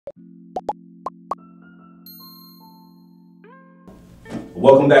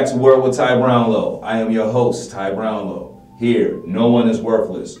Welcome back to Word with Ty Brownlow. I am your host, Ty Brownlow. Here, no one is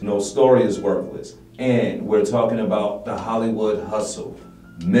worthless, no story is worthless, and we're talking about the Hollywood hustle,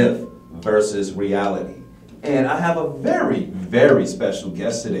 myth versus reality. And I have a very, very special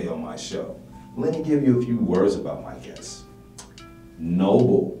guest today on my show. Let me give you a few words about my guest.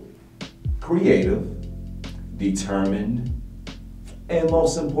 Noble, creative, determined, and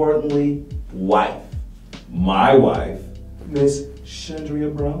most importantly, wife. My wife, Miss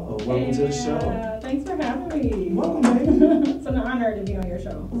Chundria Brownlow. Welcome to the show. Thanks for having me. Welcome, baby. It's an honor to be on your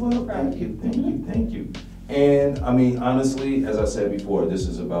show. Well, thank you. And I mean, honestly, as I said before, this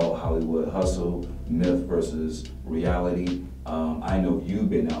is about Hollywood hustle, myth versus reality. I know you've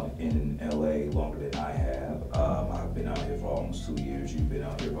been out in LA longer than I have. I've been out here for almost 2 years. You've been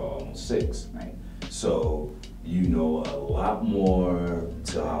out here for almost 6. Right. So you know a lot more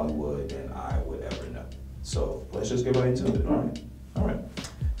to Hollywood than I would ever know. So let's just get right into it. All right.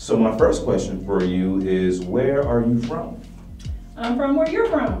 So my first question for you is, where are you from? I'm from where you're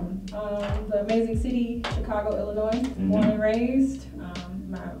from, the amazing city, Chicago, Illinois. Born and raised.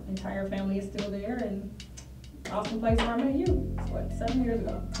 My entire family is still there, and awesome place where I met you. 7 years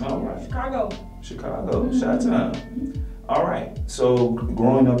ago. All right. Chicago, Chi-Town. All right. So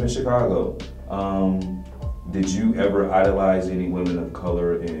growing up in Chicago, did you ever idolize any women of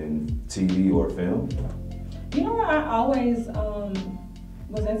color in TV or film? You know what? I always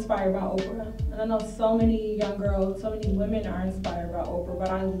was inspired by Oprah. And I know so many young girls, so many women are inspired by Oprah, but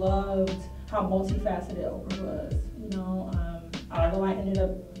I loved how multifaceted Oprah was. You know, although I ended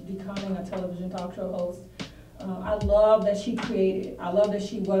up becoming a television talk show host, I love that she created. I love that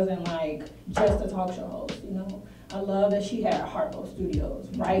she wasn't like just a talk show host, you know. I love that she had Hartwell Studios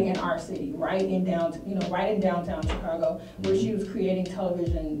right in our city, right in downtown Chicago, where she was creating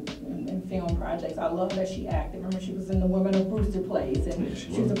television and film projects. I love that she acted. Remember, she was in the Women of Brewster plays, and she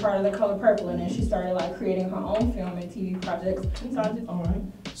was a part of the Color Purple, and then she started like creating her own film and TV projects. So all right.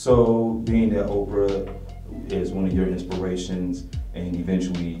 So being that Oprah is one of your inspirations, and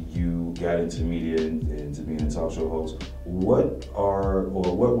eventually you got into media and into being a talk show host, what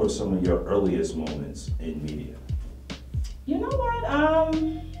were some of your earliest moments in media? You know what?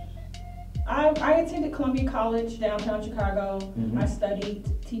 I attended Columbia College, downtown Chicago. I studied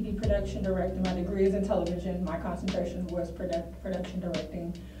TV production directing. My degree is in television. My concentration was production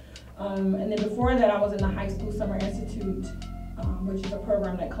directing. And then before that, I was in the High School Summer Institute, which is a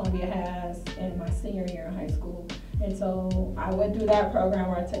program that Columbia has in my senior year in high school. And so I went through that program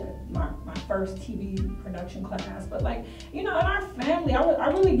where I took my first TV production class. But like, you know, in our family, I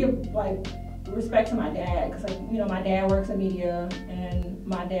really give like respect to my dad, because like, you know, my dad works in media, and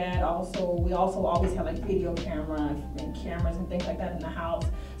my dad we also always had like video cameras and things like that in the house.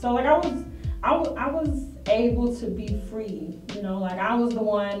 So like I was able to be free, you know, like I was the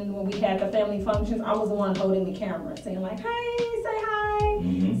one, when we had the family functions, I was the one holding the camera, saying like, hey, say hi,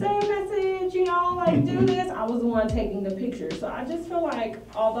 say a message, you know, like do this. I was the one taking the pictures. So I just feel like,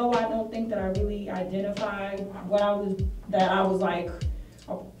 although I don't think that I really identified that I was like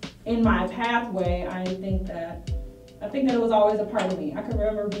in my pathway, I think that it was always a part of me. I can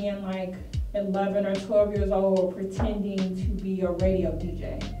remember being like 11 or 12 years old pretending to be a radio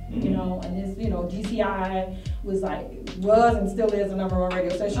DJ, you know, and this, you know, GCI was and still is the #1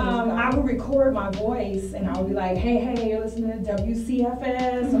 radio station. I would record my voice and I would be like, hey, you're listening to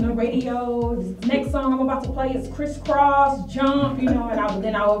WCFS on the radio. This next song I'm about to play is Crisscross, Jump, you know, and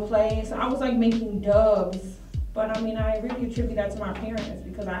then I would play. So I was like making dubs. But I mean, I really attribute that to my parents,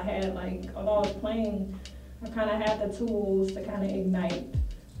 because I had like, although I was playing, I kind of had the tools to kind of ignite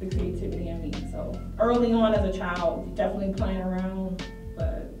the creativity in me. So early on as a child, definitely playing around,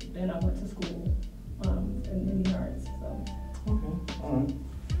 but then I went to school in the arts. So. Okay, all right.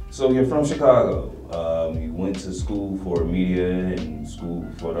 So you're from Chicago. You went to school for media and school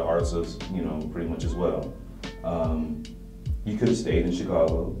for the arts, you know, pretty much as well. You could have stayed in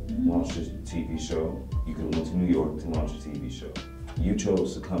Chicago, launched a TV show. You could have went to New York to launch a TV show. You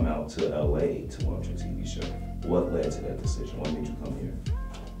chose to come out to LA to launch a TV show. What led to that decision? What made you come here?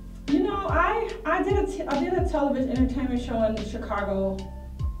 You know, I did a television entertainment show in Chicago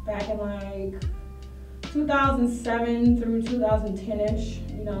back in like 2007 through 2010-ish,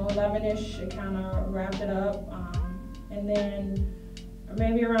 you know, 11-ish, it kind of wrapped it up. And then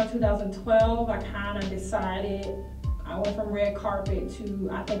maybe around 2012, I kind of decided, I went from red carpet to,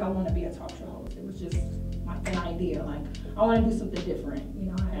 I think I want to be a talk show host. It was just an idea, like, I want to do something different. You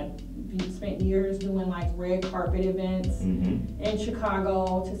know, I had spent years doing like red carpet events in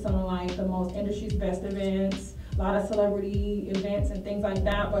Chicago, to some of like the most industry's best events, a lot of celebrity events and things like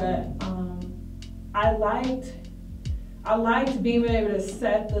that. But I liked I liked being able to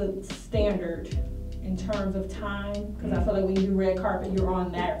set the standard in terms of time, because I feel like when you do red carpet, you're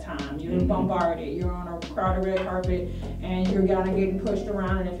on that time. You're bombarded. You're on a crowded red carpet, and you're kind of getting pushed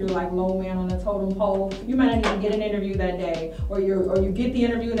around. And if you're like low man on the totem pole, you might not even get an interview that day, or you get the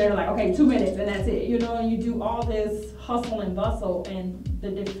interview and they're like, okay, 2 minutes and that's it. You know, and you do all this hustle and bustle. And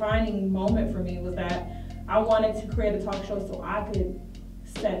the defining moment for me was that I wanted to create a talk show so I could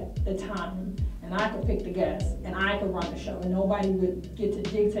set the time. And I could pick the guests, and I could run the show, and nobody would get to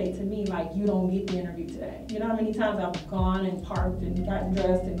dictate to me like, you don't get the interview today. You know how many times I've gone and parked and gotten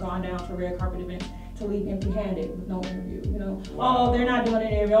dressed and gone down for red carpet events to leave empty-handed with no interview, you know? Wow. Oh, they're not doing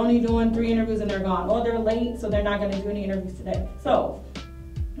an interview, only doing 3 interviews and they're gone. Oh, they're late, so they're not gonna do any interviews today. So,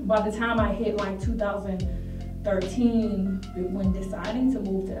 by the time I hit like 2013, when deciding to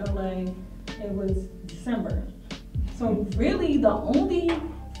move to LA, it was December. So really the only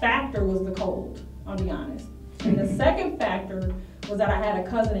factor was the cold, I'll be honest. And the second factor was that I had a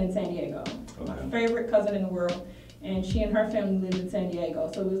cousin in San Diego, my favorite cousin in the world, and she and her family lived in San Diego.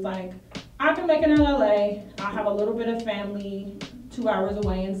 So it was like, I can make it in LA, I have a little bit of family 2 hours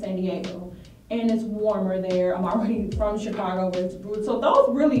away in San Diego, and it's warmer there. I'm already from Chicago where it's brutal. So those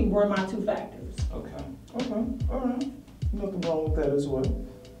really were my 2 factors. Okay, all right. Nothing wrong with that as well.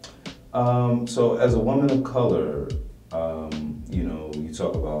 So as a woman of color, you know, you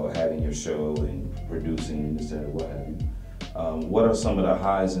talk about having your show and producing this and what have you. What are some of the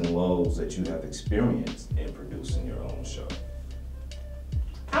highs and lows that you have experienced in producing your own show?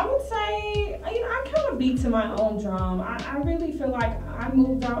 I would say, you know, I kind of beat to my own drum. I really feel like I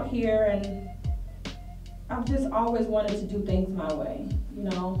moved out here and I've just always wanted to do things my way, you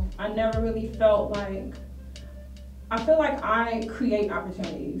know. I never really felt like, I feel like I create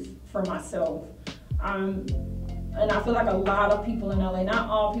opportunities for myself. And I feel like a lot of people in LA, not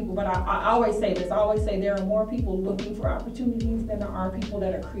all people, but I always say this, I always say there are more people looking for opportunities than there are people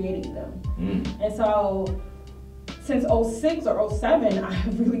that are creating them. And so, since 06 or 07,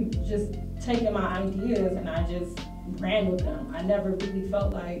 I've really just taken my ideas and I just ran with them. I never really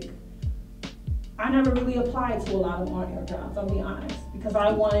felt like, I never really applied to a lot of on-air jobs, I'll be honest, because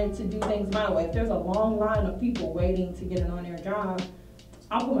I wanted to do things my way. If there's a long line of people waiting to get an on-air job,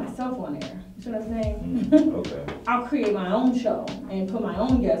 I'll put myself on there. You see what I'm saying? Okay. I'll create my own show and put my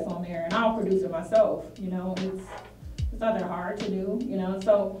own guests on there, and I'll produce it myself. You know, it's not that hard to do. You know,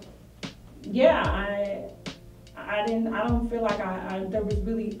 so yeah, I don't feel like there was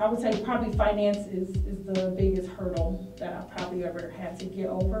really, I would say probably finance is the biggest hurdle that I probably ever had to get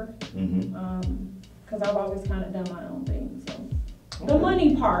over. Because I've always kind of done my own thing. So. The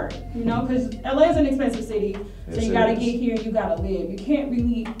money part, you know, because LA is an expensive city, so you gotta get here, you gotta live.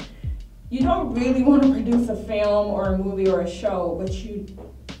 You don't really want to produce a film or a movie or a show, but you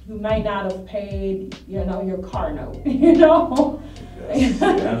may not have paid, you know, your car note, you know? Yes.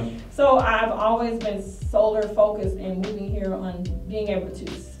 Yeah. So I've always been solar focused in moving here on being able to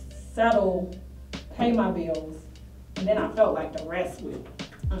settle, pay my bills, and then I felt like the rest would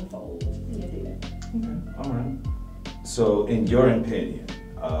unfold, and it did. Okay, all right. So, in your opinion,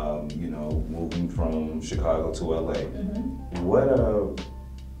 you know, moving from Chicago to LA, what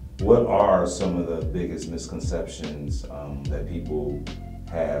are some of the biggest misconceptions that people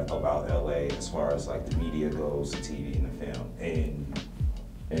have about LA as far as like the media goes, the TV and the film,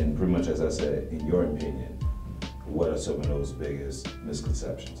 and pretty much as I said, in your opinion, what are some of those biggest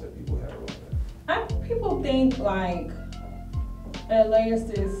misconceptions that people have about that? People think like LA is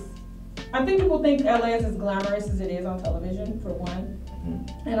this. I think people think LA is as glamorous as it is on television, for one.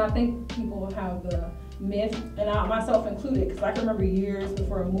 And I think people have the myth, and I myself included, because I can remember years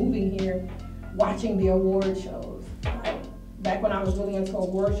before moving here, watching the award shows. Like, back when I was really into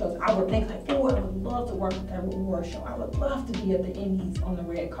award shows, I would think like, oh, I would love to work at that award show. I would love to be at the Emmys on the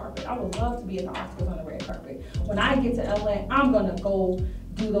red carpet. I would love to be at the Oscars on the red carpet. When I get to LA, I'm gonna go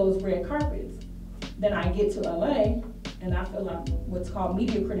do those red carpets. Then I get to LA, and I fill out what's called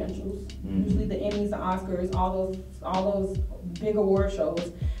media credentials. Usually the Emmys, the Oscars, all those big award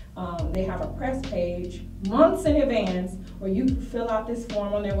shows. They have a press page months in advance where you fill out this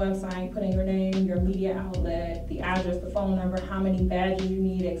form on their website, put in your name, your media outlet, the address, the phone number, how many badges you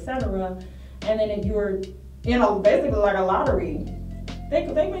need, etc. And then if you're, you know, basically like a lottery,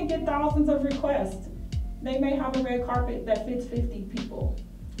 they may get thousands of requests. They may have a red carpet that fits 50 people.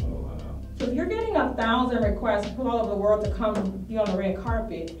 Oh, wow. So if you're getting 1,000 requests from people all over the world to come be on the red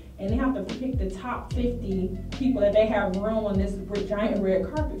carpet, and they have to pick the top 50 people that they have room on this giant red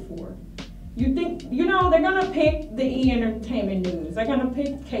carpet for, you think, you know, they're gonna pick the E! Entertainment News, they're gonna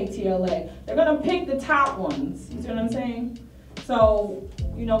pick KTLA, they're gonna pick the top ones, you see what I'm saying? So,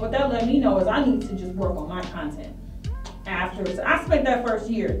 you know, what that let me know is I need to just work on my content. after. So I spent that first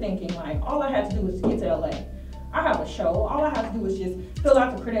year thinking like, all I had to do was get to LA. I have a show. All I have to do is just fill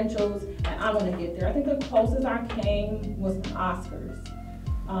out the credentials and I'm gonna get there. I think the closest I came was the Oscars.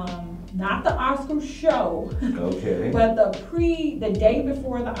 Not the Oscar show, okay, but the day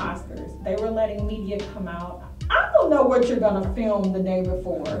before the Oscars, they were letting media come out. I don't know what you're gonna film the day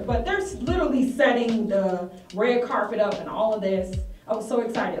before, but they're literally setting the red carpet up and all of this. I was so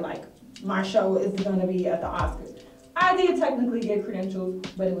excited, like my show is gonna be at the Oscars. I did technically get credentials,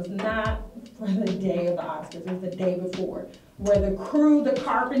 but it was not for the day of the Oscars. It was the day before, where the crew, the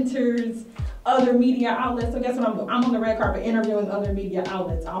carpenters, other media outlets. So guess what I'm doing? I'm on the red carpet interviewing other media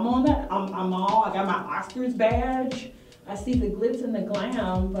outlets. I'm on that. I got my Oscars badge. I see the glitz and the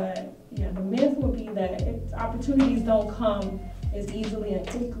glam, but yeah, the myth would be that opportunities don't come as easily and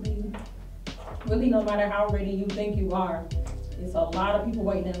quickly. Really, no matter how ready you think you are, it's a lot of people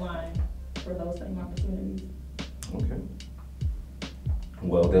waiting in line for those same opportunities. Okay.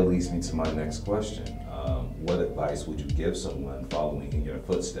 Well, that leads me to my next question. What advice would you give someone following in your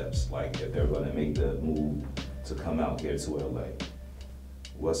footsteps? Like if they're going to make the move to come out here to LA,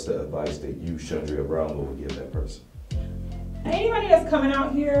 what's the advice that you, Chundria Brownlow, would give that person? Anybody that's coming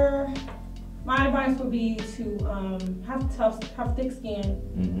out here, my advice would be to have thick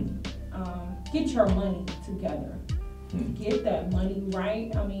skin. Get your money together. Get that money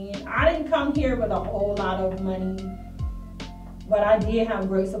right. I mean, I didn't come here with a whole lot of money, but I did have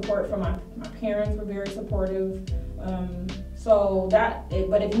great support from my parents were very supportive.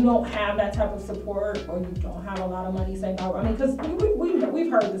 But if you don't have that type of support or you don't have a lot of money saved out, I mean, because we've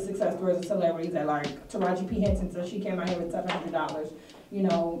heard the success stories of celebrities that like Taraji P. Henson, so she came out here with $700, you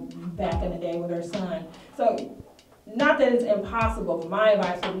know, back in the day with her son. So not that it's impossible, but my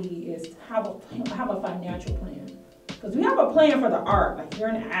advice would be is to have a financial plan. Because we have a plan for the art, like you're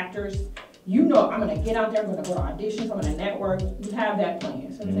an actor, you know I'm gonna get out there, I'm gonna go to auditions, I'm gonna network, you have that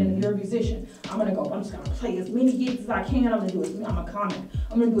plan. So I'm saying if you're a musician, I'm just gonna play as many gigs as I can, I'm a comic,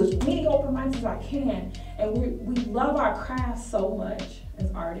 I'm gonna do as many open mics as I can. And we love our craft so much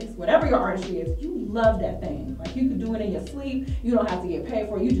as artists, whatever your artistry is, you love that thing. Like you can do it in your sleep, you don't have to get paid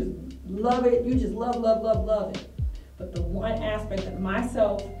for it, you just love it, you just love it. But the one aspect of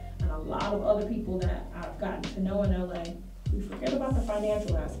myself and a lot of other people that I've gotten to know in LA, we forget about the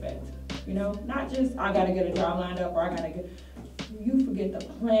financial aspect. You know, not just I gotta get a job lined up or you forget the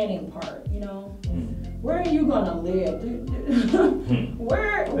planning part, you know. Where are you gonna live?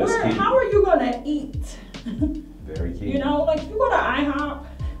 How are you gonna eat? Very key. You know, like if you go to IHOP,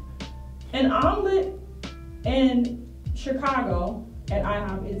 an omelet in Chicago at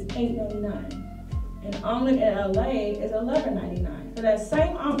IHOP is $8.99. An omelet in LA is $11.99. So that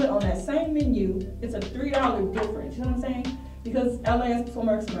same omelet on that same menu, it's a $3 difference. You know what I'm saying? Because LA is so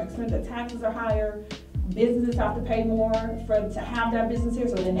much more expensive, the taxes are higher, businesses have to pay more to have that business here,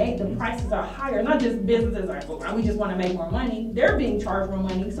 so then the prices are higher. Not just businesses are, well, we just want to make more money. They're being charged more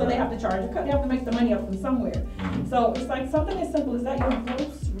money, so they have to charge a cut. They have to make the money up from somewhere. So it's like something as simple as that, your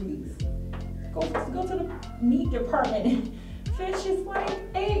groceries. Go to the meat department. Fish is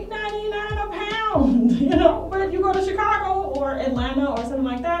like $8.99 a pound, you know? But if you go to Chicago or Atlanta or something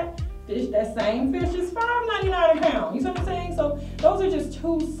like that, that same fish is $5.99 a pound. You see what I'm saying? So those are just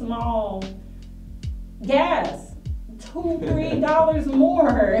two small gas, $2-3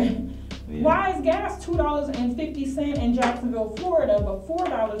 more. Yeah. Why is gas $2.50 in Jacksonville, Florida, but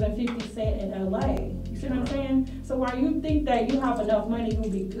 $4.50 in LA? You see what I'm saying? So while you think that you have enough money, you'll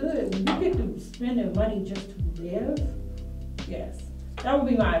be good, when you get to spending money just to live, yes, that would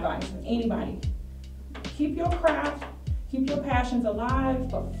be my advice to anybody. Keep your craft, keep your passions alive,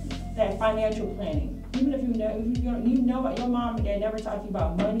 but that financial planning. Even if you know your mom and dad never taught you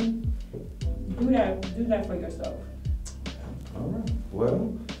about money, do that for yourself. All right.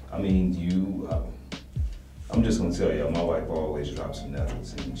 Well, I mean, I'm just gonna tell y'all, my wife always drops some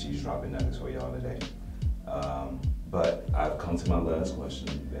nuggets, and she's dropping nuggets for y'all today. But I've come to my last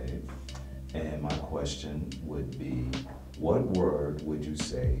question, babe, and my question would be, what word would you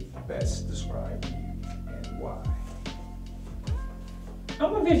say best describes you and why?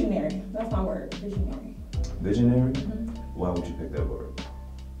 I'm a visionary. That's my word, visionary. Visionary? Why would you pick that word?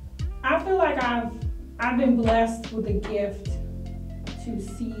 I feel like I've been blessed with a gift to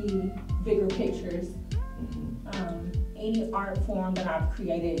see bigger pictures. Any art form that I've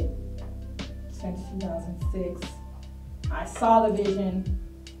created since 2006, I saw the vision,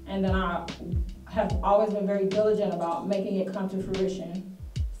 and then I have always been very diligent about making it come to fruition.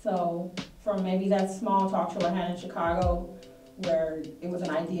 So from maybe that small talk show I had in Chicago, where it was an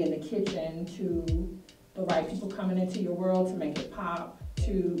idea in the kitchen, to the right people coming into your world to make it pop,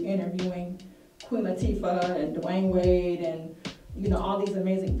 to interviewing Queen Latifah and Dwayne Wade and, you know, all these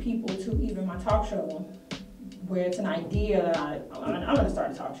amazing people to even my talk show, where it's an idea that I'm gonna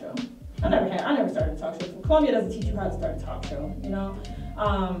start a talk show. I never started a talk show. Columbia doesn't teach you how to start a talk show, you know?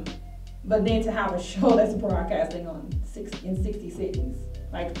 But then to have a show that's broadcasting in 60 cities,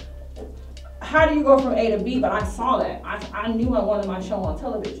 like, how do you go from A to B? But I saw that. I knew I wanted my show on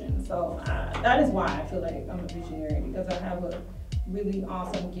television. So that is why I feel like I'm a visionary, because I have a really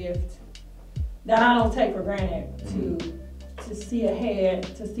awesome gift that I don't take for granted to see ahead,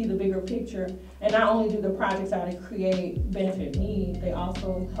 to see the bigger picture. And not only do the projects that I create benefit me, they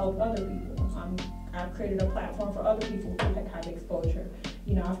also help other people. I've created a platform for other people to have exposure.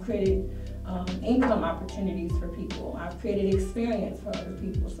 You know, I've created income opportunities for people. I've created experience for other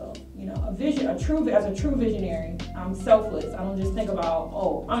people. So, you know, as a true visionary, I'm selfless. I don't just think about,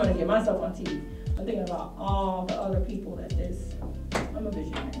 oh, I'm gonna get myself on TV. I'm thinking about all the other people I'm a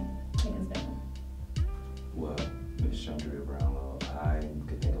visionary, hands down. Well, Ms. Chundria Brownlow, I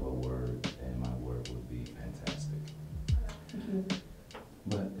could think of a word, and my word would be fantastic. Thank you.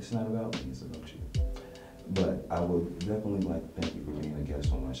 But it's not about me, it's about you. But I would definitely like to thank you for being a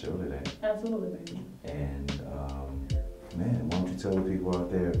guest on my show today. Absolutely, baby. And man, why don't you tell the people out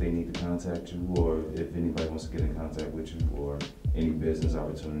there if they need to contact you, or if anybody wants to get in contact with you, or any business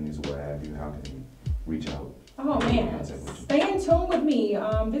opportunities or what have you, how can they reach out? Oh man, stay in tune with me.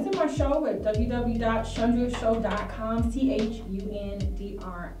 Visit my show at www.chundriashow.com,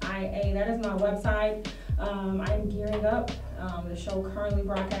 CHUNDRIA. That is my website. I'm gearing up. The show currently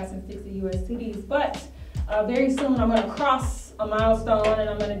broadcasts in 60 U.S. cities, but very soon I'm going to cross a milestone and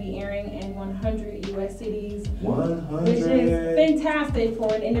I'm going to be airing in 100 U.S. cities. 100! Which is fantastic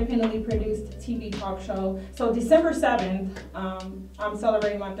for an independently produced TV talk show. So December 7th, I'm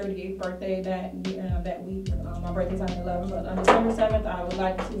celebrating my 38th birthday that week. My birthday's on the 11th, but on December 7th, I would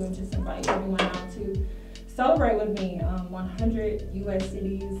like to just invite everyone out to celebrate with me 100 U.S.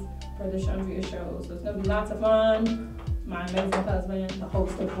 cities for the Chundria show. So it's going to be lots of fun. My amazing husband, the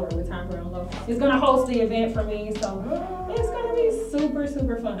host of Word With Ty Brownlow, is going to host the event for me. So it's going to be super,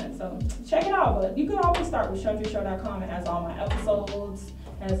 super fun. So check it out. But you can always start with chundriashow.com. It has all my episodes,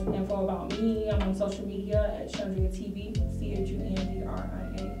 has info about me. I'm on social media at Chundria TV,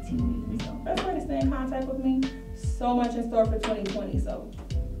 CHUNDRIA TV. So best way to stay in contact with me. So much in store for 2020. So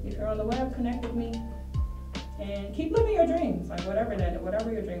if you're on the web, connect with me. And keep living your dreams, like whatever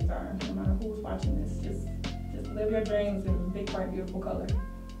your dreams are, no matter who's watching this, just live your dreams in big, bright, beautiful color.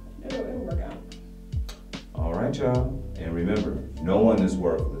 It'll work out. All right, y'all. And remember, no one is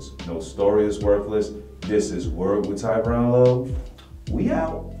worthless. No story is worthless. This is Word with Ty Brownlow. We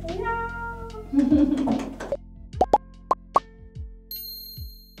out. We out.